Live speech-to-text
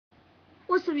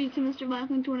What's up YouTube,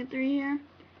 Mrblackwing23 here.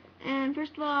 And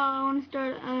first of all, I want to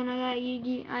start, I got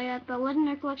Yugi, I got the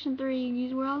Legendary Collection 3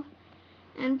 Yugi's World.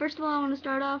 And first of all, I want to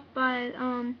start off by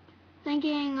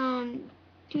thanking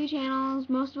two channels.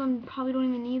 Most of them probably don't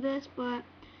even need this, but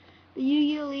the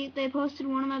Yugi Elite, they posted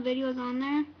one of my videos on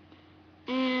there.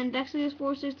 And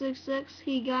Dexlius4666,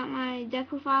 he got my deck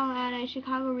profile at a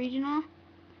Chicago Regional,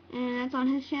 and that's on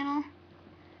his channel.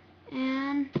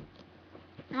 And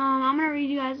I'm going to read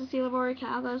you guys the Seal of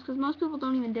Orichalcos, because most people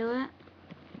don't even do it.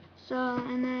 So,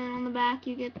 and then on the back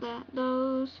you get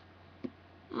those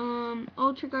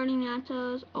Ultra Guardian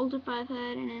Yatos, Ultra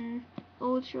 5-head, and then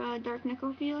Ultra Dark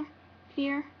Necrofear.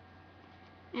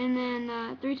 And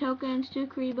then 3 tokens, 2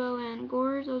 Karibo, and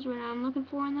Gores. Those are what I'm looking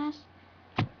for in this.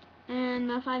 And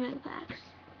the 5 mega packs.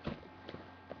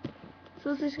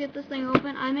 So let's just get this thing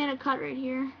open. I made a cut right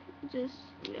here, just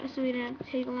so we didn't have to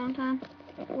take a long time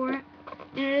for it.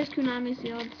 And it is Konami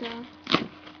sealed, so there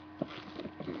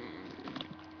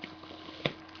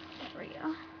we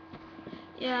go.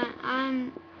 Yeah,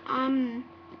 I'm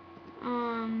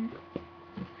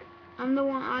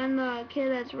the kid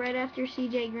that's right after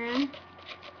CJ Grin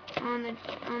on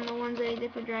the ones that he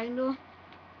did for Dragon Duel.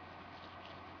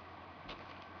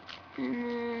 And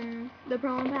then the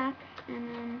promo pack, and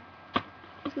then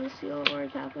let's get the Seal of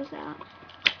Orichalcos out.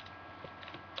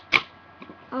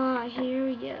 Here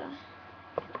we go.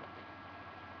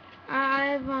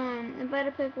 If I had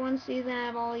to pick one season out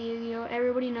of all Yu-Gi-Oh,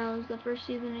 everybody knows the first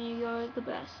season of Yu-Gi-Oh is the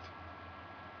best.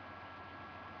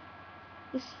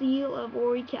 The Seal of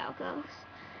Orichalcos.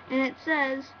 And it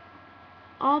says,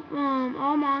 all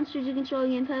monsters you control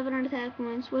gain 500 attack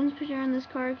points. Once per turn, this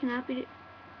card cannot be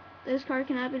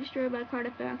destroyed by card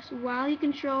effects. While you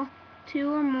control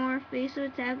 2 or more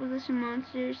face-up attack position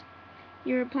monsters,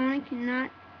 your opponent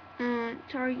cannot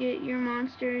target your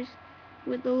monsters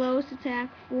with the lowest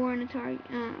attack for an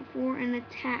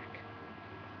attack.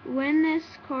 When this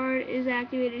card is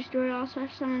activated, destroy all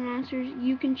special summon monsters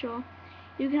you control.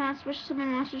 You cannot special summon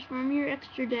monsters from your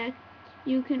extra deck.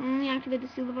 You can only activate the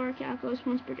Seal of Orichalcos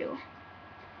once per duel.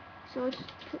 So let's just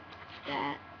put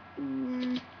that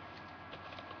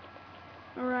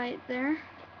right there.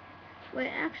 Wait,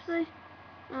 actually,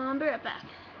 I'll be right back.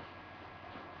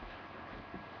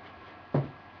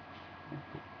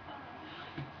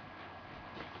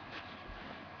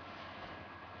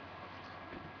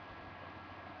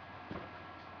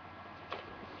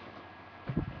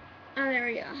 Oh, there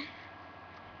we go.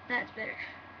 That's better.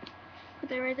 Put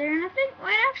that right there, and I think,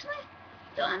 wait, actually,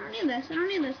 no, I don't need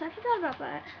this. I forgot about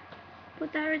that.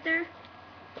 Put that right there.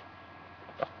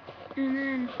 And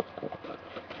then,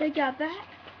 take out that.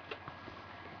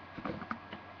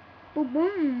 Boom,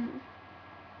 boom.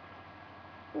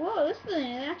 Whoa, this thing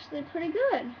is actually pretty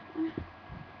good.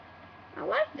 I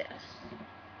like this.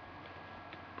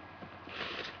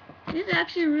 This is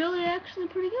actually really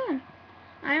pretty good.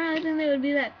 I didn't really think they would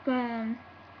be that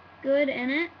good in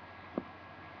it,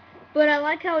 but I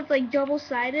like how it's like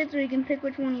double-sided, so you can pick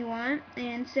which one you want, and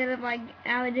instead of like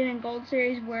how I did in Gold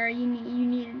Series, where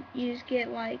you just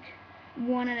get like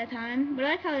one at a time. But I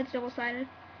like how it's double-sided.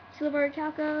 Seal of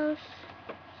Orichalcos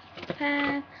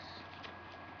packs,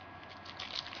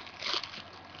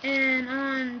 and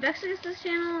on Vexus's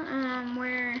channel,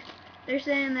 where they're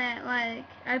saying that like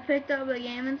I picked up the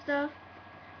game and stuff,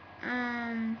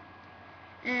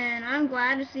 and I'm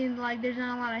glad to see like there's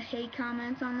not a lot of hate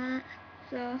comments on that.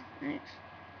 So next,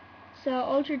 so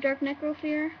Ultra Dark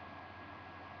Necrofear,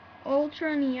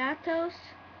 Ultra Nyatos,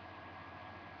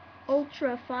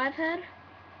 Ultra 5-head,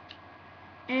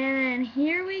 and then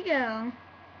here we go.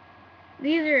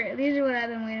 These are what I've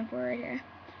been waiting for right here.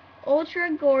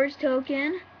 Ultra Gores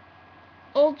token,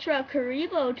 Ultra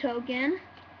Karibo token,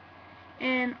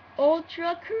 and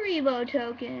Ultra Karibo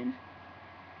token.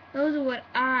 Those are what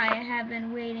I have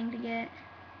been waiting to get.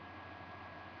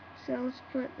 So let's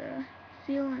put the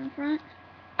seal in front.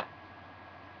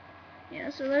 Yeah,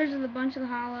 so there's a bunch of the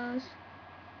hollows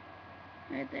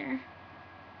right there.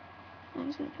 I'm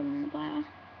just gonna put them in the pile.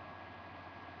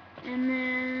 And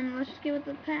then let's just get with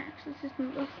the packs. Let's just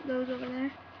move those over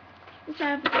there. Let's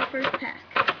start with the first pack.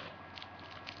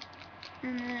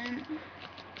 And then,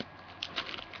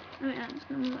 oh yeah, I'm just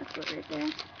gonna move that foot right there.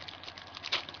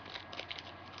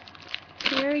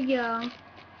 There we go.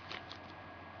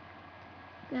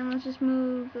 Then let's just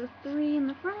move the 3 in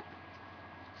the front,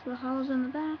 so the hollow's in the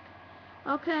back.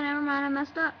 Okay, never mind, I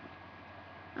messed up.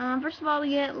 First of all,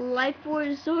 we get Life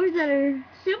Force swords that are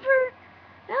super.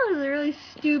 That was a really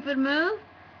stupid move.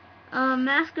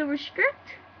 Mask of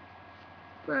Restrict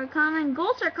for a common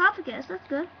Gold Sarcophagus. That's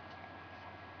good.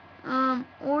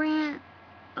 Orient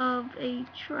of a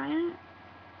Trident.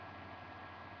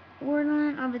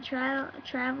 equivalent of a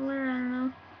traveler, I don't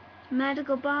know.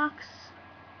 Magical box.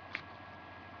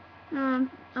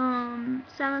 7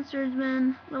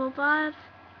 swordsman, level 5.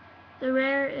 The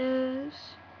rare is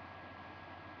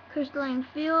crystalline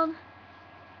field.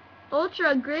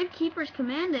 Ultra Gravekeeper's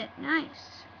Commandant,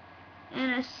 nice.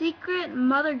 And a secret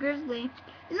Mother Grizzly.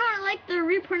 You know what I like? They're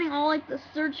reprinting all like the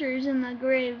searchers in the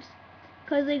graves,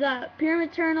 cause they got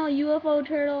Pyramid Turtle, UFO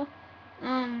Turtle,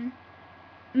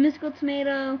 Mystical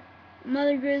Tomato,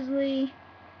 Mother Grizzly,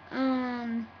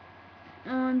 Giant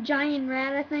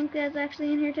Rat. I think that's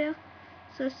actually in here too.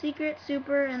 So secret,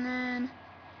 super, and then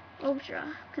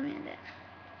Ultra Commandant.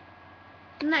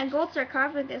 And that gold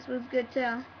sarcophagus was good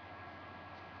too.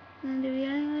 And do we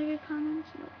have any other good comments?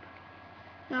 Nope.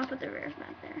 No, I'll put the rares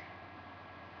back there.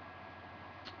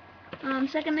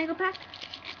 Second mega pack.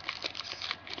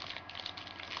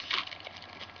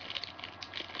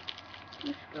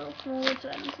 Let's go forward so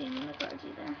I don't see any of the cards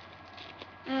either.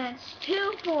 And it's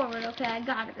 2 forward. Okay, I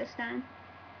got it this time.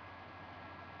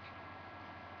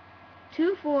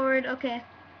 2 forward. Okay,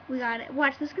 we got it.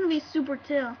 Watch, this is gonna be super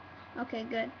too. Okay,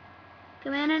 good.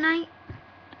 Commander Knight.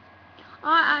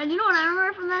 You know what I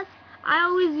remember from this? I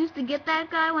always used to get that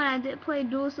guy when I did play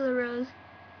Duels of the Rose.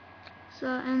 So,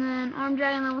 and then Armed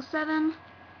Dragon level 7.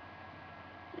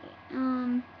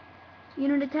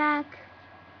 Unit attack.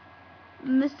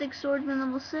 Mystic Swordsman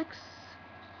level 6.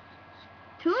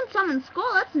 2 and Summon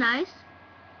Skull, that's nice.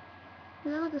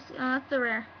 Is that like a, that's the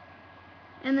rare.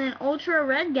 And then Ultra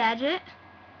Red Gadget.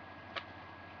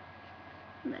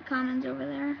 That common's over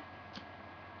there.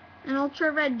 An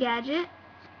Ultra Red Gadget.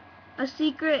 A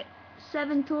secret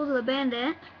 7 Tools of the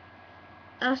Bandit.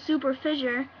 A Super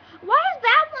Fissure. Why is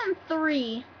that one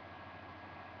 3?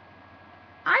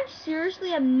 I seriously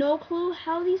have no clue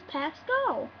how these packs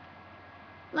go.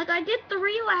 Like, I did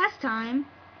 3 last time,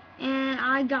 and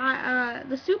I got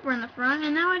the super in the front,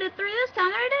 and now I did 3 this time,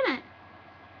 and I didn't.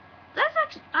 That's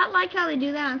actually, I like how they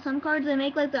do that on some cards. They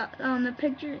make like the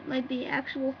picture, like the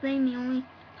actual thing, the only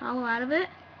hollow out of it.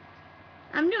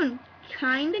 I'm doing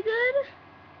kinda good,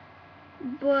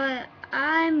 but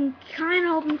I'm kinda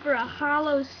hoping for a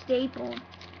hollow staple.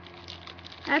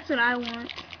 That's what I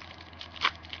want.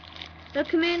 The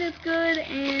Commandant's good,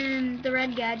 and the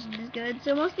Red Gadget is good.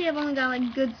 So mostly I've only got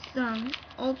like good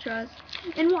ultras.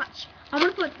 And watch, I'm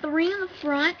gonna put 3 in the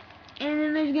front, and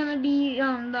then there's gonna be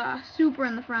the super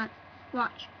in the front.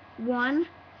 Watch, 1,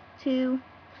 2,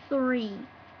 3.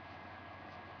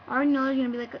 I already know there's gonna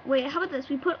be like. Wait, how about this?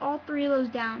 We put all 3 of those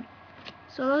down.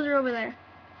 So those are over there.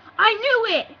 I knew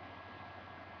it.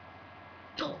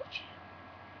 Told you.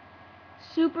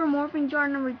 Super Morphing Jar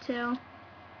number 2.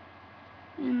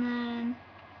 And then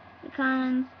the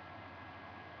commons.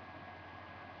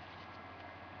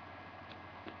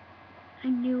 I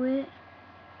knew it.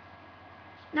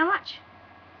 Now watch.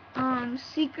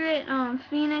 Secret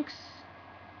Phoenix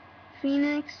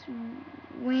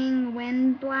Wing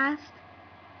Wind Blast.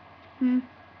 And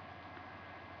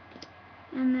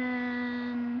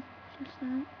then what's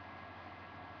that?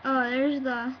 Oh, there's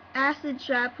the Acid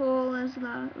Trap Hole is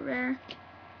the rare.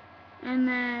 And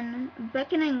then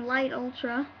Beckoning Light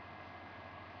Ultra.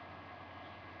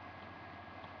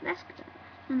 That's good.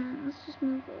 And then let's just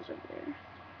move those over there.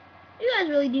 You guys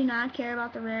really do not care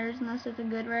about the rares unless it's a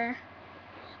good rare.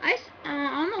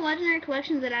 On the legendary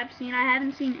collections that I've seen, I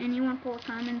haven't seen anyone pull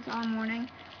comments all morning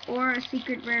or a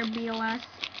secret rare BOS.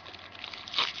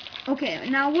 Okay,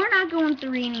 now we're not going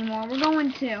 3 anymore. We're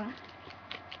going 2.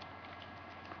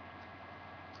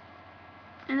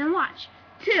 And then watch.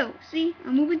 2. See?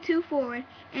 I'm moving 2 forward.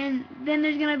 And then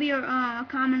there's going to be a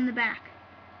common in the back.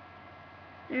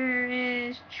 There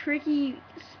is Tricky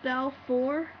Spell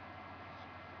 4.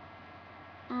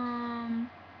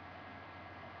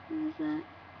 What is that?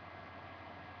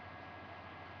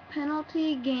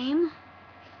 Penalty Game.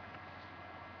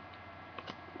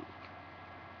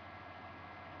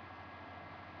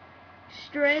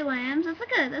 Stray Lambs. That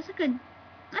could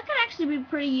actually be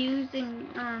pretty used in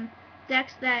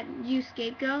decks that use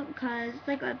Scapegoat, because it's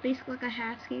like basically like a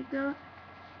half Scapegoat.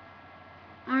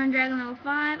 Armed Dragon level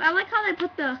 5. I like how they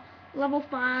put the level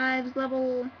 5s,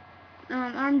 level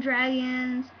Armed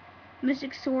Dragons,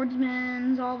 Mystic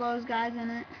Swordsmen, all those guys in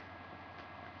it.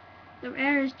 The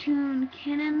rare is Toon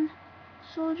Cannon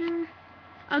Soldier.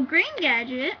 A Green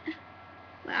Gadget.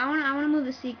 But I wanna move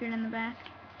the secret in the back.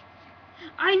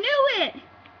 I knew it!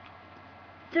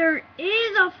 There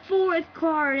is a 4th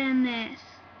card in this.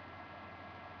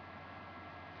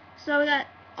 So we got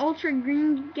Ultra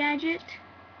Green Gadget.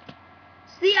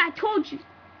 See, I told you.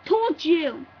 Told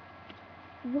you.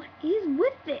 What is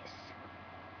with this?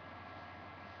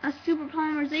 A Super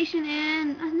Polymerization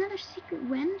and another Secret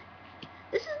Wind.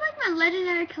 This is like my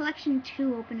Legendary Collection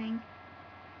 2 opening.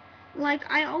 Like,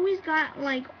 I always got,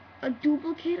 like, a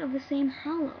duplicate of the same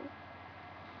hollow.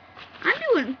 I'm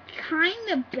doing kind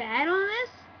of bad on this,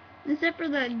 except for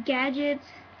the gadgets.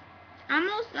 I'm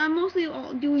mostly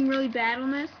doing really bad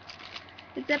on this,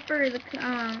 except for the,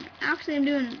 actually I'm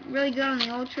doing really good on the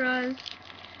ultras.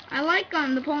 I like,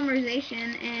 the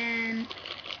polymerization and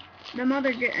the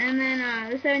and then,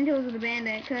 the Seven Tails of the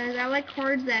Bandit, because I like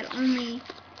cards that only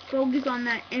focus on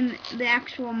the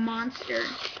actual monster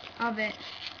of it,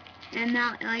 and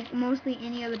not, like, mostly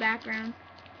any of the backgrounds.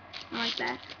 I like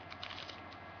that.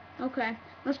 Okay,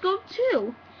 let's go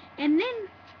 2, and then,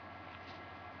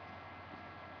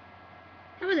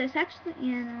 how about this? Actually,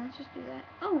 yeah, no, let's just do that.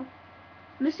 Oh,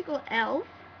 Mystical Elf,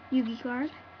 Yugi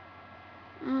card.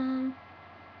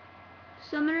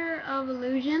 Summoner of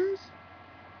Illusions.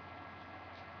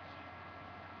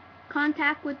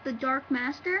 Contact with the Dark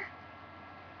Master.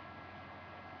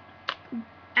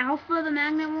 Alpha the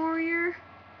Magnet Warrior.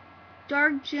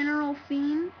 Dark General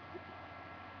Fiend.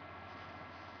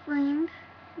 Framed.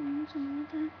 Something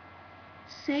like that.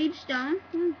 Sage Stone.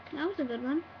 That was a good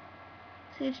one.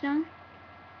 Sage Stone.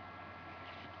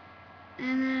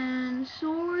 And then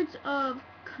Swords of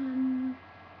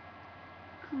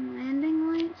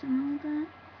Commanding Light. Something like that.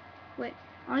 Wait,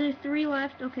 are there 3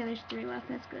 left? Okay, there's 3 left.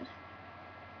 That's good.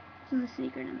 It's in the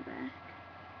secret in the back.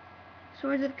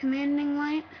 Swords of Commanding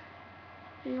Light.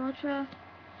 The Ultra.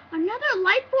 Another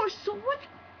Light Force Sword.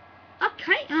 A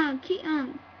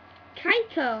Kaito.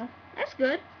 That's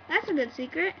good. That's a good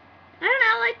secret. I don't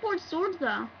know Light Force swords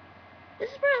though.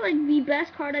 This is probably like the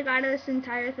best card I got of this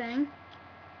entire thing.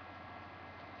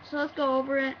 So let's go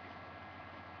over it.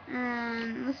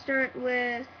 Let's start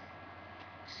with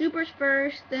supers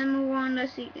first, then move on to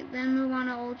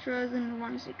ultras, then move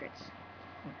on to secrets.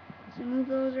 So move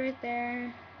those right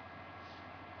there.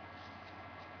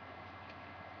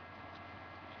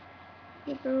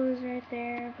 Put those right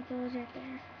there. Put those right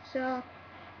there. So,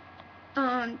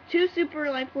 2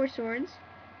 super Light Force swords,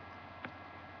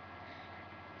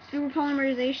 super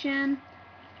polymerization,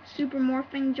 super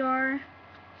morphing jar,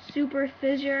 super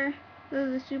fissure. Those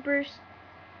are the supers.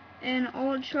 And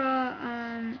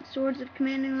ultra swords of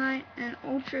commanding light, and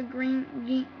ultra green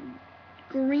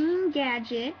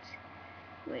gadget.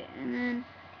 Wait, and then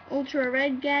ultra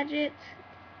red gadget,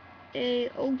 a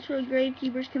ultra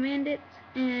gravekeeper's commandant,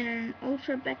 and an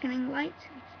ultra beckoning light.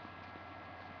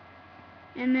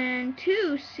 And then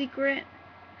 2 secret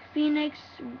Phoenix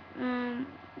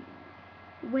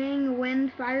wing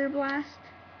wind fire blast.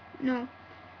 No.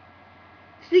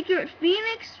 Secret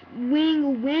Phoenix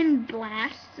Wing Wind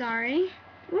Blast, sorry.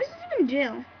 What does this even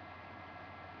do?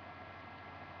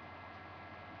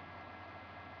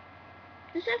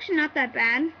 This is actually not that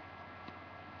bad.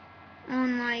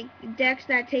 On, like, decks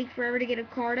that take forever to get a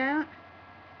card out.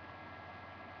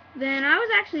 Then I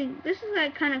was actually, this is,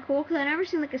 like, kind of cool, because I've never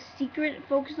seen, like, a secret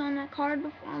focused on that card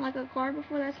before, like a card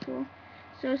before. That's cool.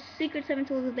 So, Secret Seven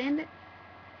Tails of the Bandit.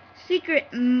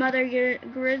 Secret Mother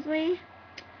Grizzly.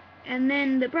 And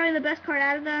then probably the best card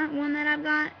out of the one that I've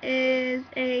got is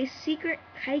a Secret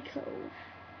Kaito,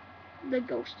 the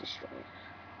Ghost Destroyer.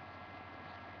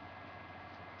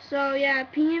 So yeah,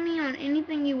 PM me on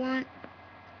anything you want.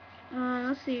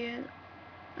 Let's see.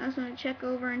 I was gonna check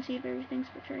over and see if everything's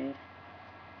for trade.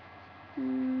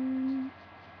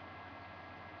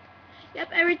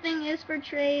 Yep, everything is for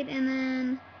trade. And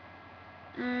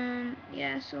then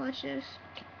yeah. So let's just.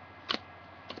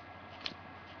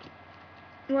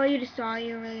 Well, you just saw.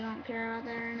 You really don't care about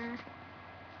that right now.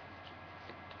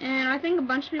 And I think a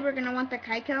bunch of people are gonna want the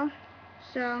Kaito.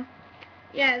 So,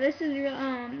 yeah, this is real.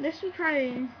 This would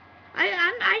probably. I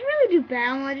really do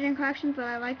bad on Legendary Collections, but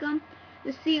I like them.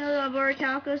 The Seal of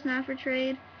Orichalco's not for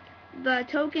trade. The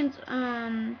tokens.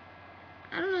 I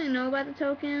don't really know about the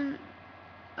token.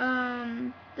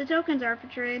 The tokens are for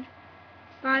trade.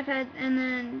 5 heads, and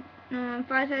then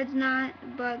 5 heads not,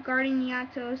 but Guardian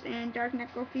Yatos and Dark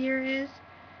Necrofear is.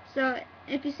 So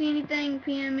if you see anything,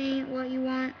 PM me what you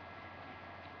want.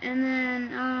 And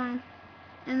then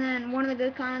one of the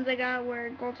good cons I got were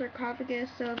Gold Sarcophagus.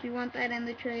 So if you want that in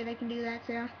the trade, I can do that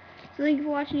too. So thank you for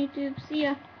watching YouTube. See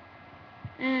ya.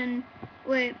 And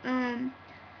wait, I'm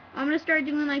gonna start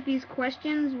doing like these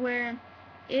questions where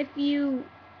if you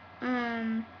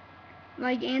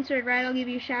like answer it right, I'll give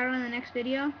you a shout out in the next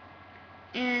video.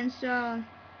 And so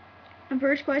the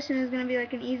first question is gonna be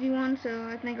like an easy one, so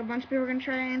I think a bunch of people are gonna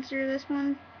try to answer this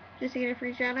one just to get a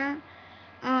free shout out.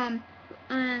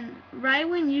 And right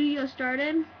when Yu-Gi-Oh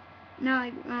started,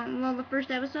 well, the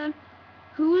first episode,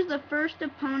 who was the first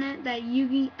opponent that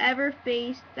Yugi ever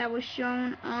faced that was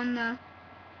shown on the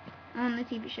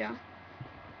TV show?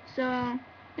 So,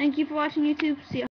 thank you for watching YouTube. See ya.